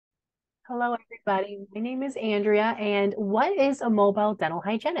Hello, everybody. My name is Andrea, and what is a mobile dental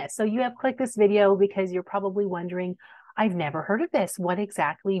hygienist? So you have clicked this video because you're probably wondering, I've never heard of this. What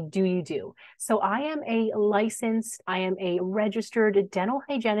exactly do you do? So I am a registered dental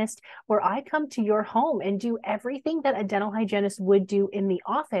hygienist where I come to your home and do everything that a dental hygienist would do in the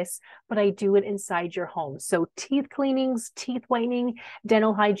office, but I do it inside your home. So teeth cleanings, teeth whitening,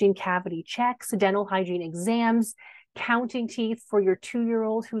 dental hygiene cavity checks, dental hygiene exams, counting teeth for your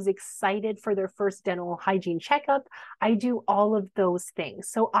 2-year-old who's excited for their first dental hygiene checkup. I do all of those things.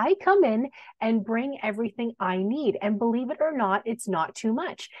 So I come in and bring everything I need. And believe it or not, it's not too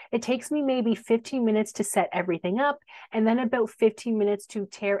much. It takes me maybe 15 minutes to set everything up, and then about 15 minutes to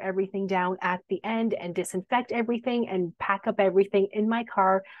tear everything down at the end and disinfect everything and pack up everything in my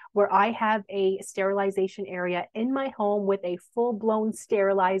car, where I have a sterilization area in my home with a full-blown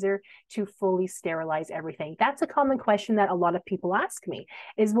sterilizer to fully sterilize everything. That's a common question that a lot of people ask me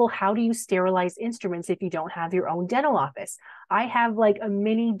is, well, how do you sterilize instruments if you don't have your own dental office? I have like a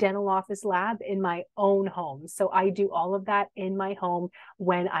mini dental office lab in my own home. So I do all of that in my home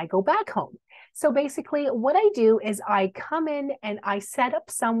when I go back home. So basically, what I do is I come in and I set up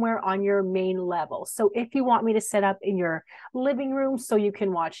somewhere on your main level. So if you want me to set up in your living room so you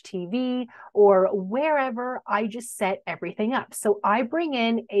can watch TV or wherever, I just set everything up. So I bring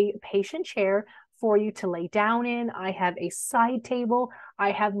in a patient chair for you to lay down in. I have a side table. I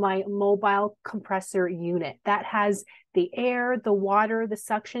have my mobile compressor unit that has the air, the water, the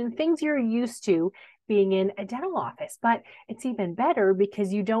suction, things you're used to being in a dental office. But it's even better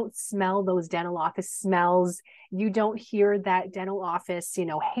because you don't smell those dental office smells. You don't hear that dental office,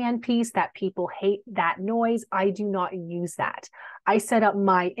 handpiece that people hate, that noise. I do not use that. I set up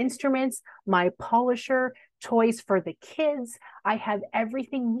my instruments, my polisher, toys for the kids. I have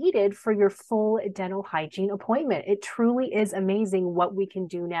everything needed for your full dental hygiene appointment. It truly is amazing what we can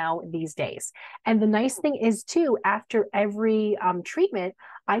do now these days. And the nice thing is, too, after every treatment,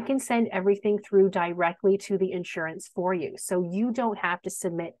 I can send everything through directly to the insurance for you. So you don't have to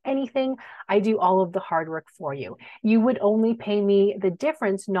submit anything. I do all of the hard work for you. You would only pay me the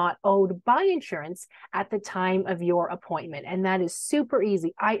difference not owed by insurance at the time of your appointment. And that is super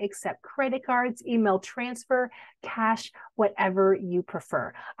easy. I accept credit cards, email transfer, cash, whatever you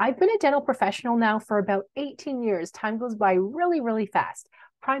prefer. I've been a dental professional now for about 18 years. Time goes by really, really fast.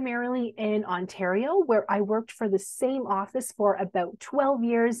 Primarily in Ontario, where I worked for the same office for about 12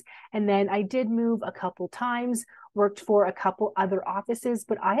 years. And then I did move a couple times, worked for a couple other offices,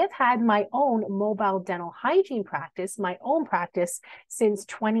 but I have had my own mobile dental hygiene practice, my own practice since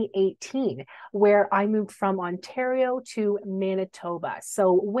 2018, where I moved from Ontario to Manitoba.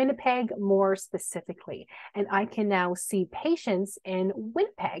 So Winnipeg more specifically. And I can now see patients in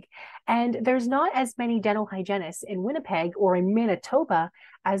Winnipeg. And there's not as many dental hygienists in Winnipeg or in Manitoba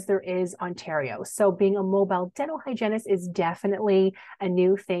as there is Ontario. So being a mobile dental hygienist is definitely a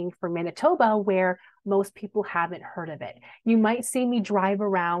new thing for Manitoba, where most people haven't heard of it. You might see me drive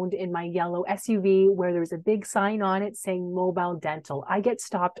around in my yellow SUV where there's a big sign on it saying mobile dental. I get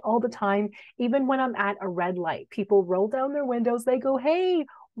stopped all the time, even when I'm at a red light. People roll down their windows, they go, "Hey,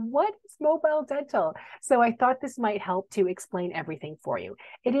 what is mobile dental?" So I thought this might help to explain everything for you.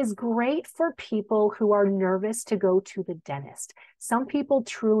 It is great for people who are nervous to go to the dentist. Some people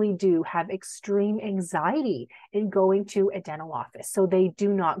truly do have extreme anxiety in going to a dental office, so they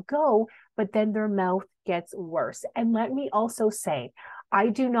do not go, but then their mouth gets worse. And let me also say, I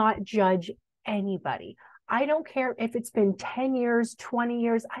do not judge anybody. I don't care if it's been 10 years, 20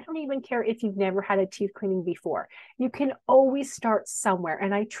 years. I don't even care if you've never had a teeth cleaning before. You can always start somewhere.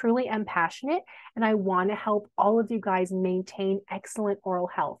 And I truly am passionate and I want to help all of you guys maintain excellent oral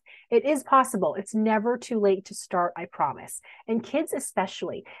health. It is possible. It's never too late to start, I promise. And kids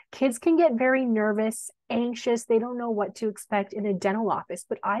especially. Kids can get very nervous, anxious. They don't know what to expect in a dental office,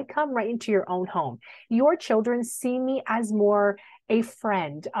 but I come right into your own home. Your children see me as more a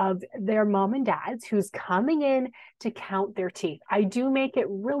friend of their mom and dad's who's coming in to count their teeth. I do make it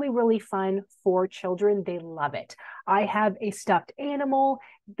really, really fun for children. They love it. I have a stuffed animal.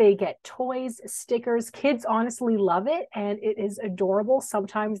 They get toys, stickers. Kids honestly love it, and it is adorable.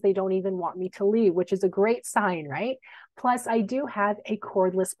 Sometimes they don't even want me to leave, which is a great sign, right? Plus, I do have a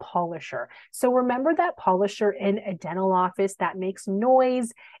cordless polisher. So remember that polisher in a dental office that makes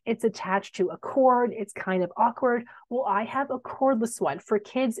noise? It's attached to a cord. It's kind of awkward. Well, I have a cordless one for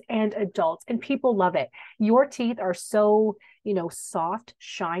kids and adults, and people love it. Your teeth are so, soft,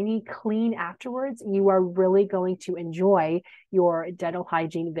 shiny, clean afterwards. You are really going to enjoy your dental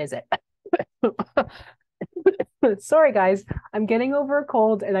hygiene visit. Sorry, guys. I'm getting over a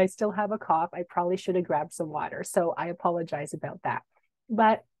cold and I still have a cough. I probably should have grabbed some water. So I apologize about that.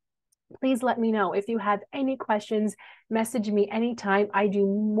 But Please let me know if you have any questions. Message me anytime. I do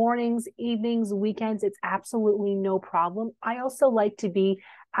mornings, evenings, weekends. It's absolutely no problem. I also like to be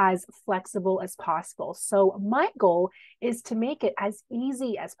as flexible as possible. So my goal is to make it as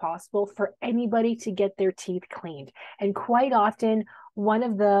easy as possible for anybody to get their teeth cleaned. And quite often, one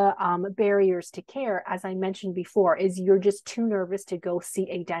of the barriers to care, as I mentioned before, is you're just too nervous to go see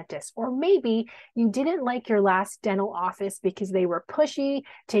a dentist. Or maybe you didn't like your last dental office because they were pushy,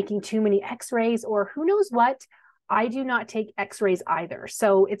 taking too many x-rays, or who knows what. I do not take x-rays either.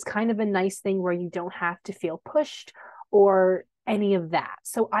 So it's kind of a nice thing where you don't have to feel pushed or any of that.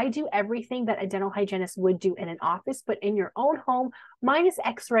 So I do everything that a dental hygienist would do in an office, but in your own home, minus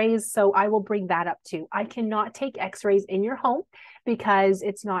x-rays. So I will bring that up too. I cannot take x-rays in your home because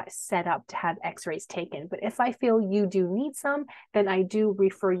it's not set up to have x-rays taken. But if I feel you do need some, then I do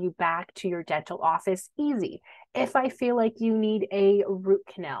refer you back to your dental office. Easy. If I feel like you need a root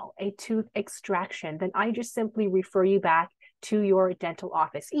canal, a tooth extraction, then I just simply refer you back to your dental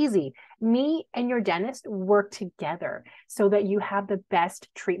office. Easy. Me and your dentist work together so that you have the best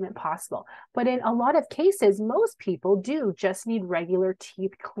treatment possible. But in a lot of cases, most people do just need regular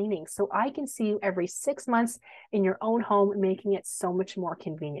teeth cleaning. So I can see you every 6 months in your own home, making it so much more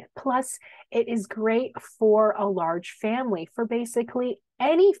convenient. Plus, it is great for a large family, for basically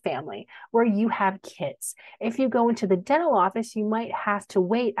any family where you have kids. If you go into the dental office, you might have to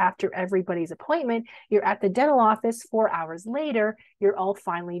wait after everybody's appointment. You're at the dental office 4 hours later, you're all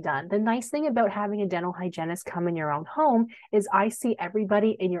finally done. The nice thing about having a dental hygienist come in your own home is I see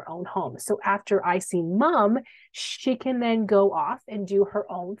everybody in your own home. So after I see mom, she can then go off and do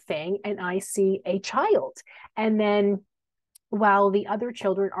her own thing, and I see a child. And then while the other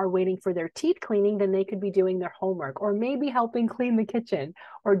children are waiting for their teeth cleaning, then they could be doing their homework or maybe helping clean the kitchen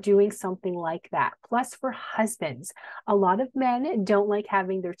or doing something like that. Plus, for husbands, a lot of men don't like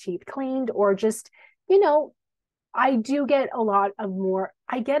having their teeth cleaned, or just, I do get a lot of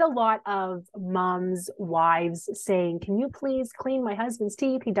I get a lot of moms, wives saying, can you please clean my husband's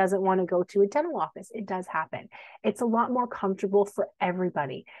teeth? He doesn't want to go to a dental office. It does happen. It's a lot more comfortable for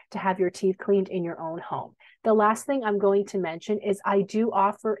everybody to have your teeth cleaned in your own home. The last thing I'm going to mention is I do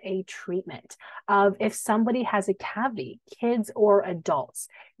offer a treatment of if somebody has a cavity, kids or adults.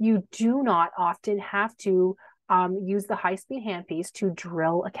 You do not often have to use the high-speed handpiece to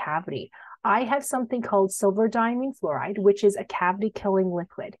drill a cavity. I have something called silver diamine fluoride, which is a cavity killing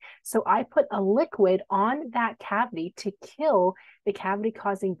liquid. So I put a liquid on that cavity to kill the cavity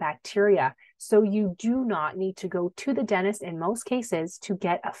causing bacteria. So you do not need to go to the dentist in most cases to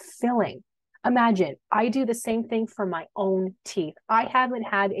get a filling. Imagine, I do the same thing for my own teeth. I haven't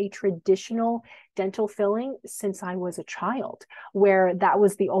had a traditional dental filling since I was a child, where that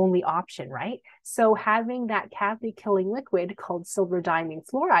was the only option, right? So having that cavity killing liquid called silver diamine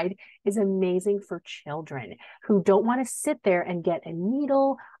fluoride is amazing for children who don't want to sit there and get a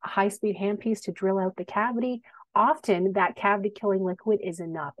needle, a high-speed handpiece to drill out the cavity. Often that cavity killing liquid is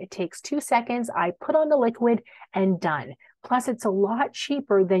enough. It takes 2 seconds. I put on the liquid and done. Plus, it's a lot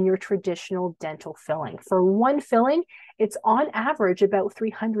cheaper than your traditional dental filling. For one filling, it's on average about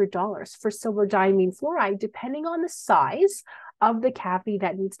 $300 for silver diamine fluoride, depending on the size of the cavity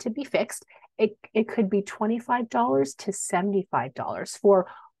that needs to be fixed. It could be $25 to $75 for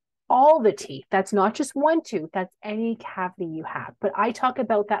all the teeth. That's not just one tooth, that's any cavity you have. But I talk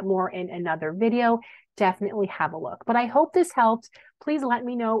about that more in another video. Definitely have a look. But I hope this helped. Please let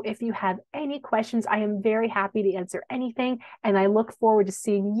me know if you have any questions. I am very happy to answer anything, and I look forward to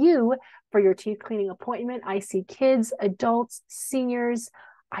seeing you for your teeth cleaning appointment. I see kids, adults, seniors.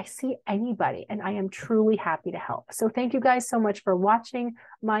 I see anybody, and I am truly happy to help. So thank you guys so much for watching.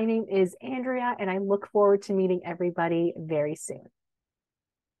 My name is Andrea, and I look forward to meeting everybody very soon.